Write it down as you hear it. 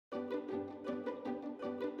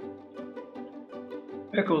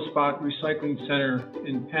Ecospot Recycling Center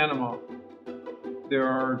in Panama. There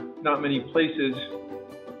are not many places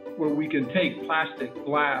where we can take plastic,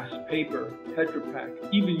 glass, paper, Tetra Pak,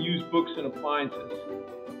 even used books and appliances.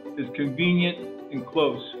 It's convenient and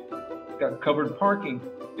close. It's got covered parking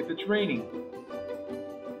if it's raining.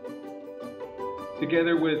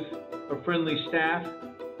 Together with a friendly staff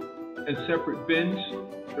and separate bins,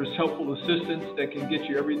 there's helpful assistance that can get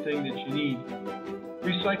you everything that you need.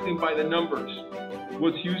 Recycling by the numbers,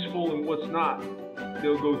 what's useful and what's not.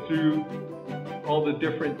 They'll go through all the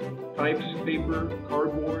different types, paper,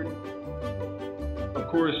 cardboard, of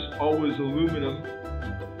course always aluminum,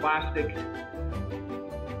 plastic,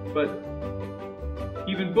 but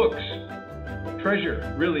even books,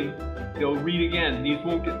 treasure, really, they'll read again. These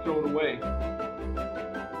won't get thrown away.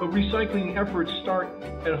 But recycling efforts start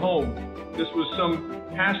at home. This was some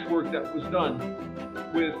past work that was done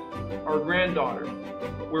with our granddaughter,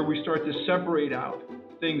 where we start to separate out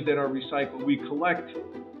things that are recycled. We collect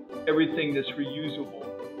everything that's reusable.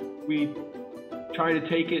 We try to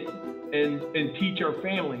take it and teach our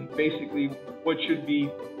family basically what should be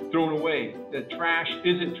thrown away. That trash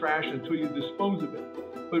isn't trash until you dispose of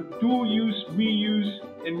it. But dual use, reuse,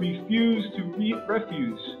 and refuse to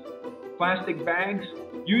refuse. Plastic bags,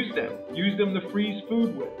 use them to freeze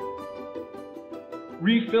food with.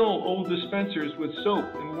 Refill old dispensers with soap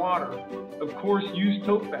and water. Of course, use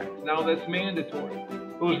tote bags. Now that's mandatory.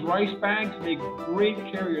 Those rice bags make great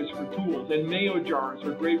carriers for tools, and mayo jars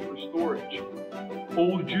are great for storage.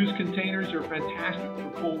 Old juice containers are fantastic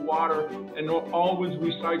for cold water, and always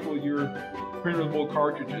recycle your printable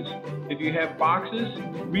cartridges. If you have boxes,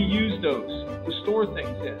 reuse those to store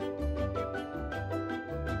things in.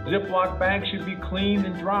 Ziploc bags should be cleaned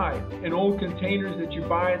and dried, and old containers that you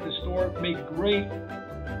buy at the store make great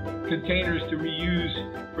containers to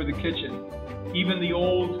reuse for the kitchen. Even the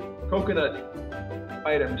old coconut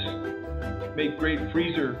items make great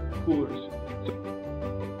freezer coolers.